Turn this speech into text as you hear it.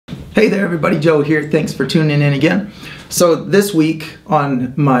Hey there everybody, Joe here. Thanks for tuning in again. So this week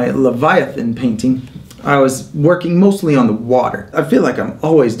on my Leviathan painting, I was working mostly on the water. I feel like I'm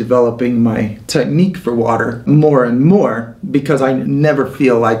always developing my technique for water more and more because I never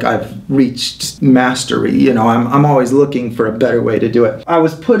feel like I've reached mastery. You know, I'm always looking for a better way to do it. I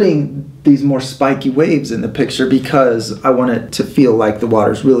was putting these more spiky waves in the picture because I wanted to feel like the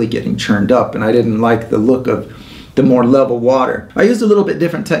water's really getting churned up, and I didn't like the look of the more level water. I used a little bit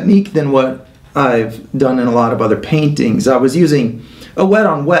different technique than what I've done in a lot of other paintings. I was using a wet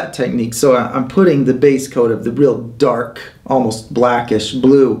on wet technique, so I'm putting the base coat of the real dark, almost blackish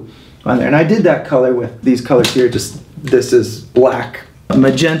blue on there. And I did that color with these colors here. This is black,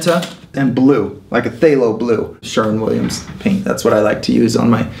 magenta, and blue, like a phthalo blue. Sherwin-Williams paint, that's what I like to use on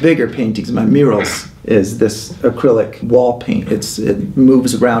my bigger paintings, my murals, is this acrylic wall paint. It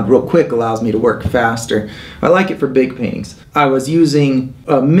moves around real quick, allows me to work faster. I like it for big paintings. I was using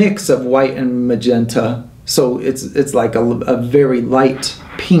a mix of white and magenta, so it's like a very light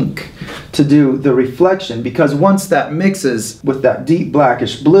pink to do the reflection, because once that mixes with that deep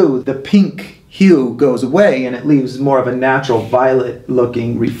blackish blue, the pink hue goes away and it leaves more of a natural violet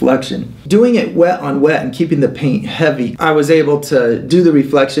looking reflection. Doing it wet on wet and keeping the paint heavy, I was able to do the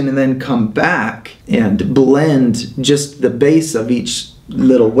reflection and then come back and blend just the base of each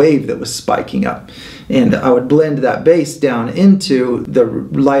little wave that was spiking up. And I would blend that base down into the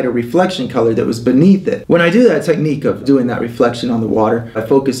lighter reflection color that was beneath it. When I do that technique of doing that reflection on the water, I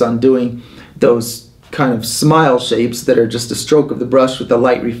focus on doing those kind of smile shapes that are just a stroke of the brush with the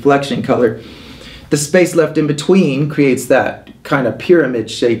light reflection color. The space left in between creates that kind of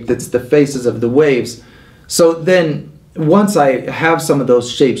pyramid shape that's the faces of the waves. So then once I have some of those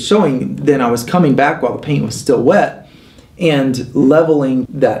shapes showing, then I was coming back while the paint was still wet and leveling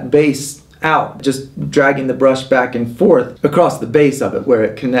that base out, just dragging the brush back and forth across the base of it where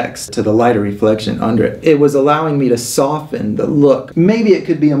it connects to the lighter reflection under it. It was allowing me to soften the look. Maybe it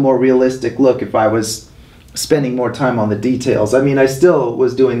could be a more realistic look if I was spending more time on the details. I mean, I still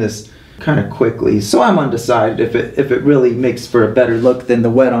was doing this kind of quickly, so I'm undecided if it really makes for a better look than the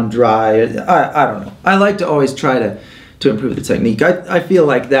wet on dry. I don't know. I like to always try to improve the technique. I feel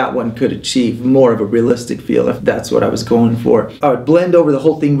like that one could achieve more of a realistic feel if that's what I was going for. I would blend over the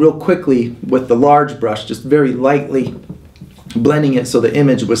whole thing real quickly with the large brush, just very lightly blending it so the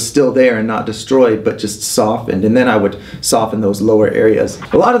image was still there and not destroyed, but just softened, and then I would soften those lower areas.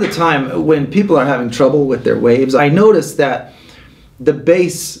 A lot of the time when people are having trouble with their waves, I notice that the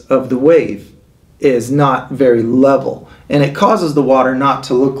base of the wave is not very level, and it causes the water not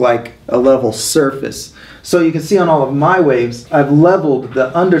to look like a level surface. So you can see on all of my waves, I've leveled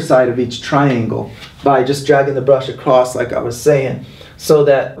the underside of each triangle by just dragging the brush across like I was saying, so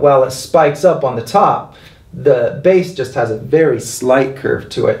that while it spikes up on the top, the base just has a very slight curve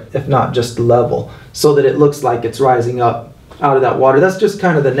to it, if not just level, so that it looks like it's rising up out of that water. That's just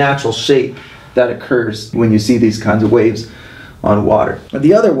kind of the natural shape that occurs when you see these kinds of waves on water.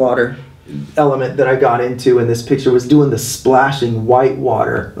 The other water element that I got into in this picture was doing the splashing white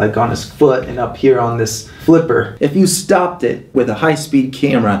water, like on his foot and up here on this flipper. If you stopped it with a high-speed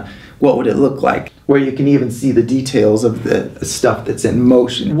camera, what would it look like? Where you can even see the details of the stuff that's in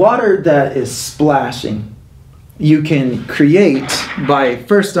motion. Water that is splashing, you can create by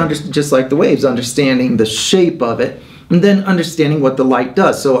first, just like the waves, understanding the shape of it, and then understanding what the light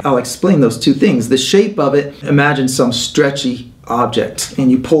does. So I'll explain those two things. The shape of it, imagine some stretchy object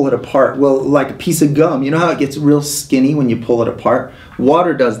and you pull it apart. Well, like a piece of gum, you know how it gets real skinny when you pull it apart?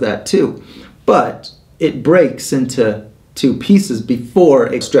 Water does that too, but it breaks into two pieces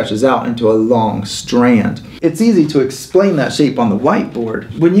before it stretches out into a long strand. It's easy to explain that shape on the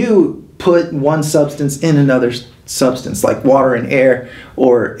whiteboard. When you put one substance in another substance, like water and air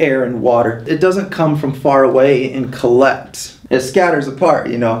or air and water, it doesn't come from far away and collect. It scatters apart,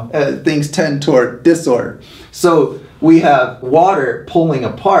 you know. Things tend toward disorder. So we have water pulling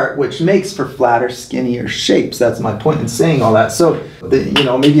apart, which makes for flatter, skinnier shapes. That's my point in saying all that. So, you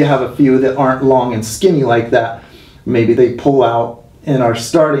know, maybe you have a few that aren't long and skinny like that. Maybe they pull out and are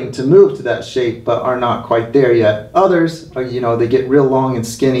starting to move to that shape, but are not quite there yet. Others, you know, they get real long and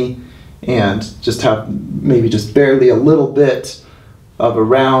skinny and just have maybe just barely a little bit of a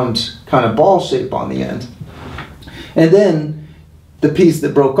round kind of ball shape on the end. And then the piece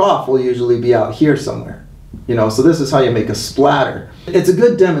that broke off will usually be out here somewhere. You know, so this is how you make a splatter. It's a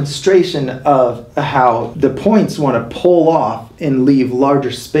good demonstration of how the points want to pull off and leave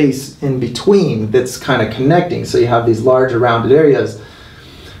larger space in between that's kind of connecting. So you have these larger rounded areas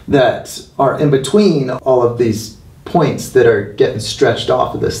that are in between all of these points that are getting stretched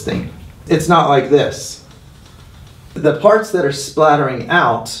off of this thing. It's not like this. The parts that are splattering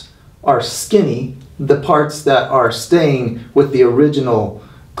out are skinny, the parts that are staying with the original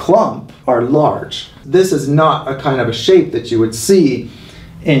clump are large. This is not a kind of a shape that you would see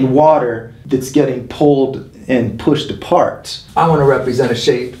in water that's getting pulled and pushed apart. I want to represent a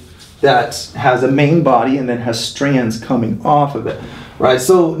shape that has a main body and then has strands coming off of it, right?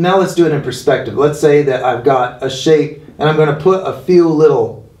 So now let's do it in perspective. Let's say that I've got a shape and I'm going to put a few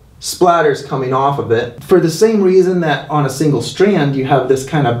little splatters coming off of it. For the same reason that on a single strand you have this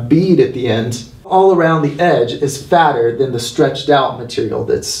kind of bead at the end, all around the edge is fatter than the stretched out material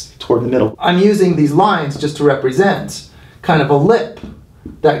that's toward the middle. I'm using these lines just to represent kind of a lip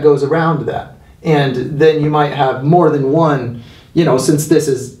that goes around that. And then you might have more than one, you know, since this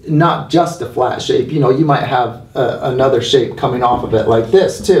is not just a flat shape, you know, you might have another shape coming off of it like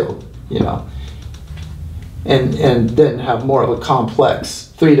this too, you know. And then have more of a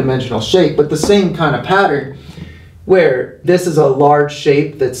complex three-dimensional shape, but the same kind of pattern where this is a large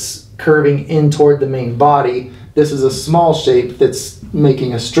shape that's curving in toward the main body. This is a small shape that's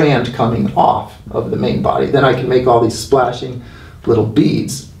making a strand coming off of the main body. Then I can make all these splashing little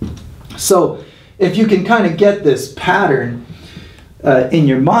beads. So if you can kind of get this pattern in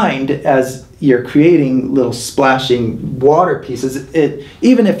your mind as you're creating little splashing water pieces,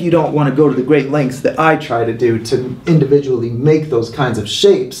 even if you don't want to go to the great lengths that I try to do to individually make those kinds of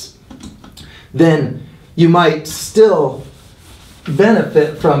shapes, then you might still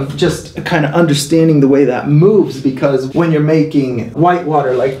benefit from just kind of understanding the way that moves, because when you're making white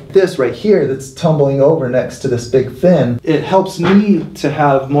water like this right here that's tumbling over next to this big fin, it helps me to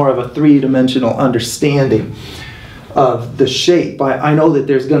have more of a three-dimensional understanding of the shape. I know that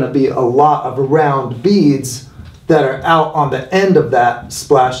there's going to be a lot of round beads that are out on the end of that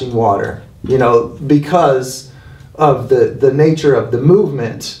splashing water, you know, because of the nature of the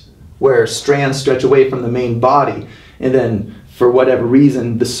movement, where strands stretch away from the main body, and then for whatever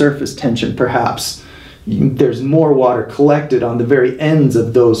reason, the surface tension perhaps, there's more water collected on the very ends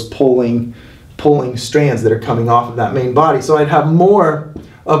of those pulling strands that are coming off of that main body. So I'd have more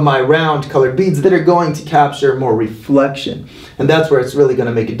of my round colored beads that are going to capture more reflection. And that's where it's really going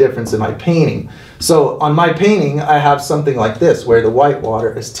to make a difference in my painting. So on my painting, I have something like this, where the white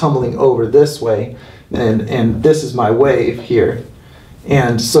water is tumbling over this way, and this is my wave here.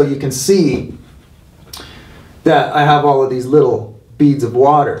 And so you can see that I have all of these little beads of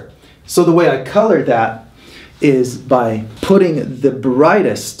water. So the way I color that is by putting the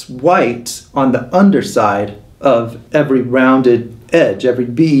brightest white on the underside of every rounded edge, every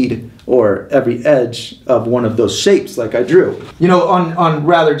bead or every edge of one of those shapes like I drew. You know, on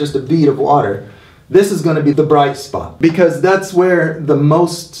rather just a bead of water, this is going to be the bright spot, because that's where the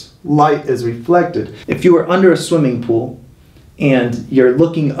most light is reflected. If you were under a swimming pool and you're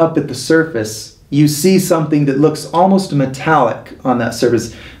looking up at the surface, you see something that looks almost metallic on that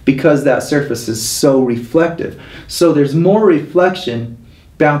surface because that surface is so reflective. So there's more reflection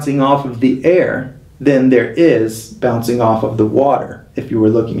bouncing off of the air than there is bouncing off of the water. If you were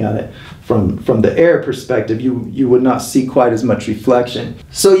looking at it from the air perspective, you would not see quite as much reflection.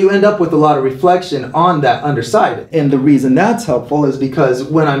 So you end up with a lot of reflection on that underside. And the reason that's helpful is because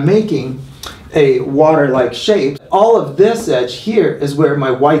when I'm making a water-like shape, all of this edge here is where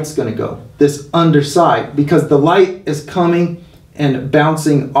my white's going to go, this underside, because the light is coming and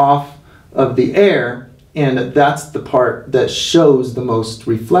bouncing off of the air, and that's the part that shows the most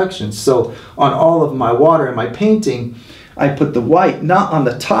reflection. So on all of my water in my painting, I put the white not on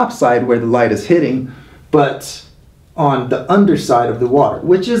the top side where the light is hitting, but on the underside of the water,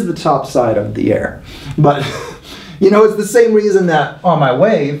 which is the top side of the air. But you know, it's the same reason that on my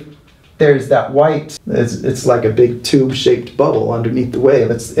wave, there's that white, it's like a big tube-shaped bubble underneath the wave.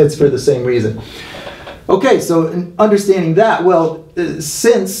 It's for the same reason. Okay, so understanding that, well,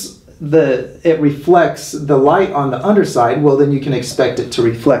 since it reflects the light on the underside, well, then you can expect it to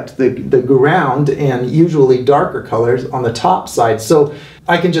reflect the ground and usually darker colors on the top side. So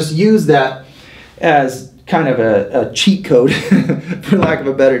I can just use that as kind of a cheat code, for lack of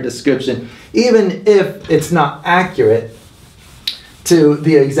a better description, even if it's not accurate to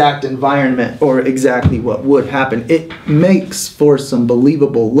the exact environment or exactly what would happen. It makes for some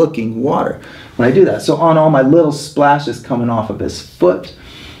believable looking water when I do that. So on all my little splashes coming off of his foot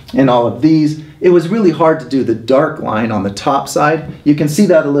and all of these, it was really hard to do the dark line on the top side. You can see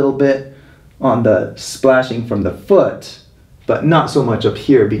that a little bit on the splashing from the foot, but not so much up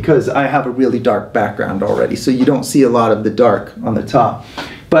here because I have a really dark background already, so you don't see a lot of the dark on the top.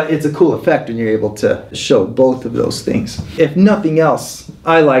 But it's a cool effect when you're able to show both of those things. If nothing else,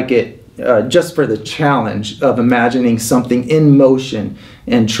 I like it just for the challenge of imagining something in motion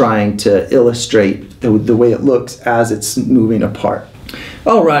and trying to illustrate the way it looks as it's moving apart.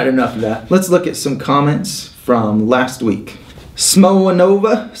 All right, enough of that. Let's look at some comments from last week.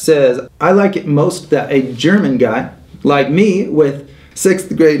 Smoanova says, I like it most that a German guy, like me, with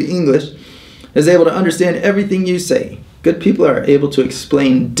 6th grade English, is able to understand everything you say. Good people are able to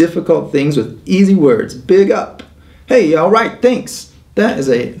explain difficult things with easy words. Big up. Hey, all right, thanks. That is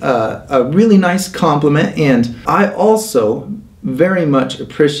a really nice compliment, and I also very much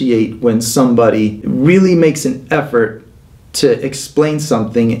appreciate when somebody really makes an effort to explain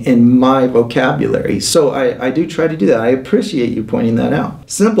something in my vocabulary. So I do try to do that. I appreciate you pointing that out.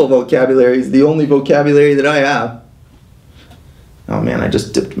 Simple vocabulary is the only vocabulary that I have. Oh man, I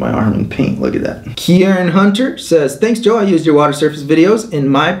just dipped my arm in paint. Look at that. Kieran Hunter says, thanks Joe, I used your water surface videos in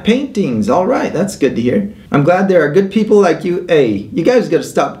my paintings. All right, that's good to hear. I'm glad there are good people like you. Hey, you guys gotta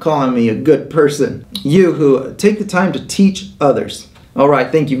stop calling me a good person. You who take the time to teach others. All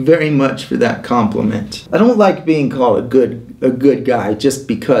right, thank you very much for that compliment. I don't like being called a good guy just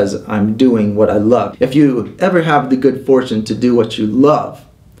because I'm doing what I love. If you ever have the good fortune to do what you love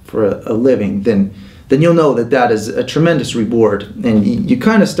for a living, then you'll know that that is a tremendous reward, and you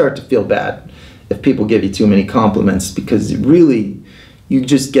kind of start to feel bad if people give you too many compliments, because really you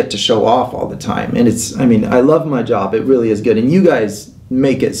just get to show off all the time. And I mean, I love my job. It really is good, and you guys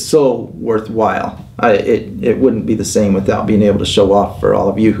make it so worthwhile. It wouldn't be the same without being able to show off for all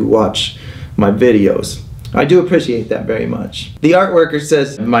of you who watch my videos. I do appreciate that very much. The Artworker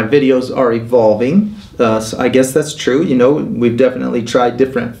says my videos are evolving. So I guess that's true. You know, we've definitely tried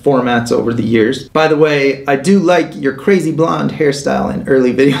different formats over the years. By the way, I do like your crazy blonde hairstyle in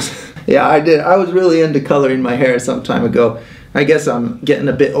early videos. Yeah, I did. I was really into coloring my hair some time ago. I guess I'm getting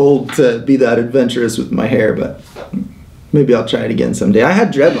a bit old to be that adventurous with my hair, but maybe I'll try it again someday. I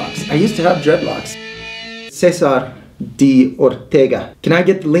had dreadlocks. I used to have dreadlocks. Cesar D. Ortega. Can I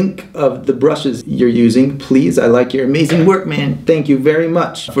get the link of the brushes you're using, please? I like your amazing work, man. Thank you very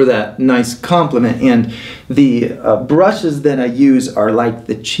much for that nice compliment. And the brushes that I use are like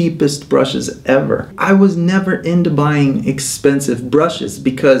the cheapest brushes ever. I was never into buying expensive brushes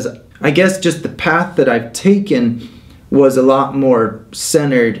because I guess just the path that I've taken was a lot more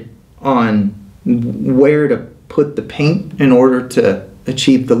centered on where to put the paint in order to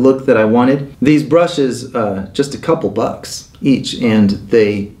achieve the look that I wanted. These brushes, just a couple bucks each, and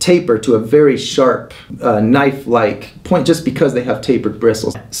they taper to a very sharp knife-like point just because they have tapered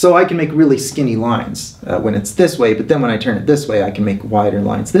bristles. So I can make really skinny lines when it's this way, but then when I turn it this way I can make wider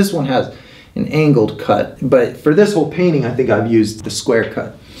lines. This one has an angled cut, but for this whole painting I think I've used the square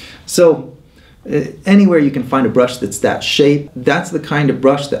cut. So anywhere you can find a brush that's that shape, that's the kind of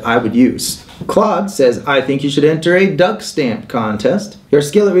brush that I would use. Claude says, I think you should enter a duck stamp contest. Your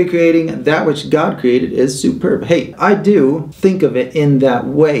skill at recreating that which God created is superb. Hey, I do think of it in that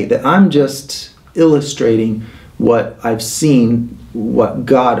way, that I'm just illustrating what I've seen, what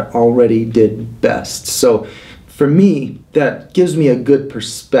God already did best. So for me, that gives me a good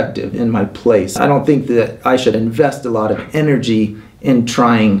perspective in my place. I don't think that I should invest a lot of energy in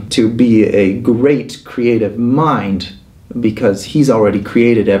trying to be a great creative mind, because he's already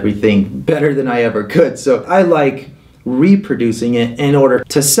created everything better than I ever could. So I like reproducing it in order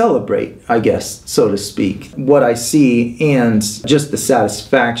to celebrate, I guess, so to speak, what I see, and just the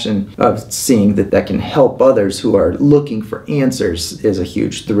satisfaction of seeing that that can help others who are looking for answers is a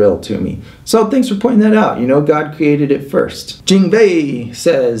huge thrill to me. So thanks for pointing that out. You know, God created it first. Jingbei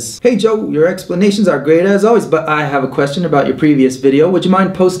says, hey Joe, your explanations are great as always, but I have a question about your previous video. Would you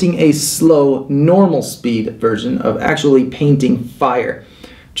mind posting a slow, normal speed version of actually painting fire?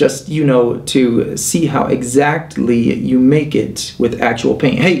 Just, you know, to see how exactly you make it with actual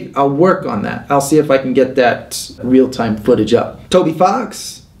paint. Hey, I'll work on that. I'll see if I can get that real-time footage up. Toby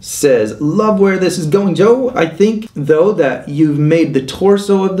Fox says, love where this is going, Joe. I think, though, that you've made the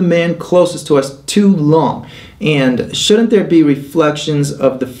torso of the man closest to us too long. And shouldn't there be reflections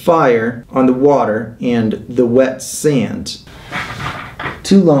of the fire on the water and the wet sand?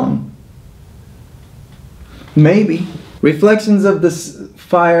 Too long. Maybe. Reflections of this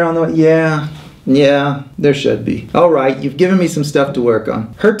fire on the... Yeah, there should be. Alright, you've given me some stuff to work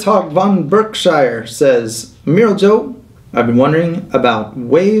on. Hertog von Berkshire says, Mural Joe, I've been wondering about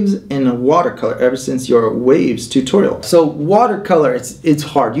waves in watercolor ever since your waves tutorial. So watercolor, it's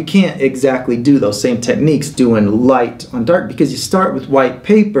hard. You can't exactly do those same techniques doing light on dark, because you start with white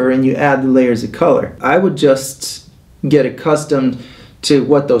paper and you add the layers of color. I would just get accustomed to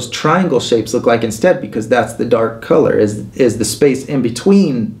what those triangle shapes look like instead, because that's the dark color, is the space in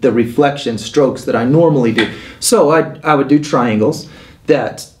between the reflection strokes that I normally do. So I would do triangles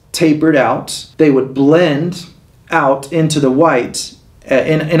that tapered out. They would blend out into the white,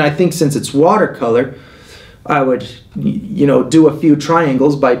 and I think since it's watercolor, I would, you know, do a few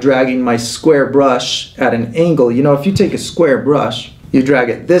triangles by dragging my square brush at an angle. You know, if you take a square brush, you drag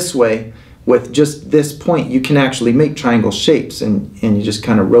it this way, with just this point, you can actually make triangle shapes, and you just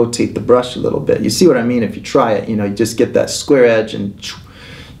kind of rotate the brush a little bit. You see what I mean? If you try it, you know, you just get that square edge and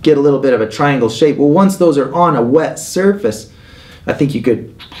get a little bit of a triangle shape. Well, once those are on a wet surface, I think you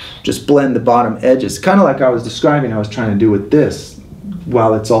could just blend the bottom edges, kind of like I was describing I was trying to do with this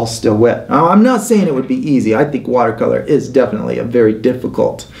while it's all still wet. Now, I'm not saying it would be easy. I think watercolor is definitely a very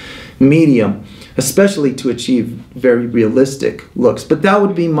difficult medium, especially to achieve very realistic looks. But that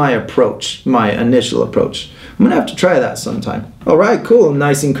would be my approach, my initial approach. I'm gonna have to try that sometime. All right, cool.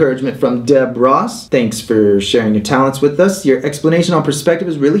 Nice encouragement from Deb Ross. Thanks for sharing your talents with us. Your explanation on perspective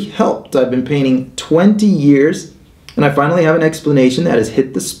has really helped. I've been painting 20 years, and I finally have an explanation that has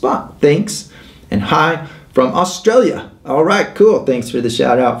hit the spot. Thanks, and hi from Australia. All right, cool. Thanks for the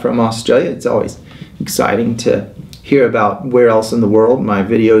shout out from Australia. It's always exciting to hear about where else in the world my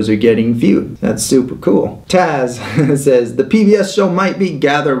videos are getting viewed. That's super cool. Taz says, the PBS show might be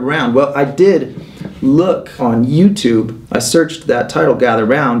Gather Round. Well, I did look on YouTube. I searched that title, Gather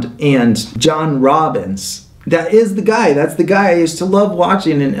Round, and John Robbins. That is the guy. That's the guy I used to love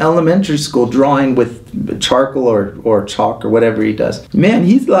watching in elementary school, drawing with charcoal or chalk or whatever he does. Man,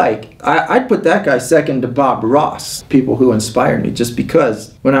 he's like, I'd put that guy second to Bob Ross, people who inspired me, just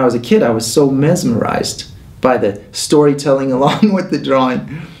because when I was a kid, I was so mesmerized by the storytelling along with the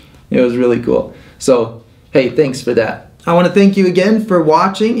drawing. It was really cool. So, hey, thanks for that. I want to thank you again for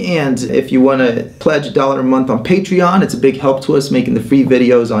watching, and if you want to pledge $1 a month on Patreon, it's a big help to us making the free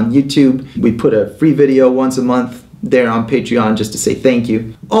videos on YouTube. We put a free video once a month there on Patreon just to say thank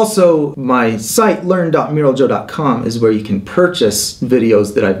you. Also, my site, learn.muraljoe.com, is where you can purchase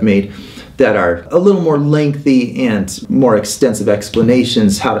videos that I've made that are a little more lengthy and more extensive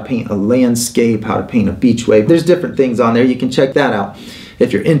explanations, how to paint a landscape, how to paint a beach wave. There's different things on there. You can check that out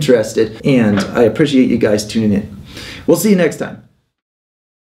if you're interested, and I appreciate you guys tuning in. We'll see you next time.